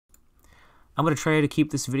I'm going to try to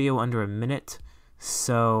keep this video under a minute,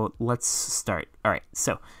 so let's start. Alright,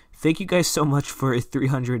 so thank you guys so much for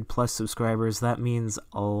 300 plus subscribers. That means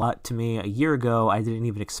a lot to me. A year ago, I didn't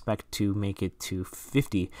even expect to make it to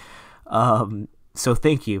 50. So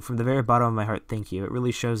thank you. From the very bottom of my heart, thank you. It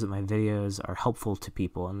really shows that my videos are helpful to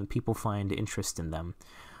people and that people find interest in them.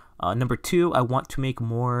 Number 2, I want to make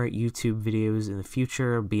more YouTube videos in the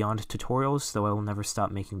future beyond tutorials, though I will never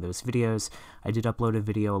stop making those videos. I did upload a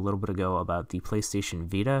video a little bit ago about the PlayStation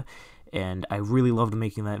Vita, and I really loved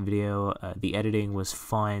making that video. The editing was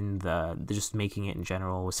fun, just making it in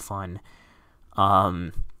general was fun.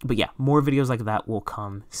 But yeah, more videos like that will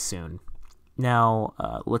come soon. Now,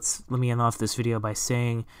 let me end off this video by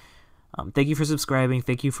saying thank you for subscribing,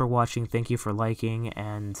 thank you for watching, thank you for liking,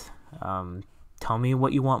 and tell me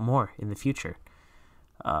what you want more in the future.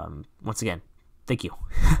 Once again, thank you.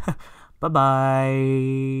 Bye-bye.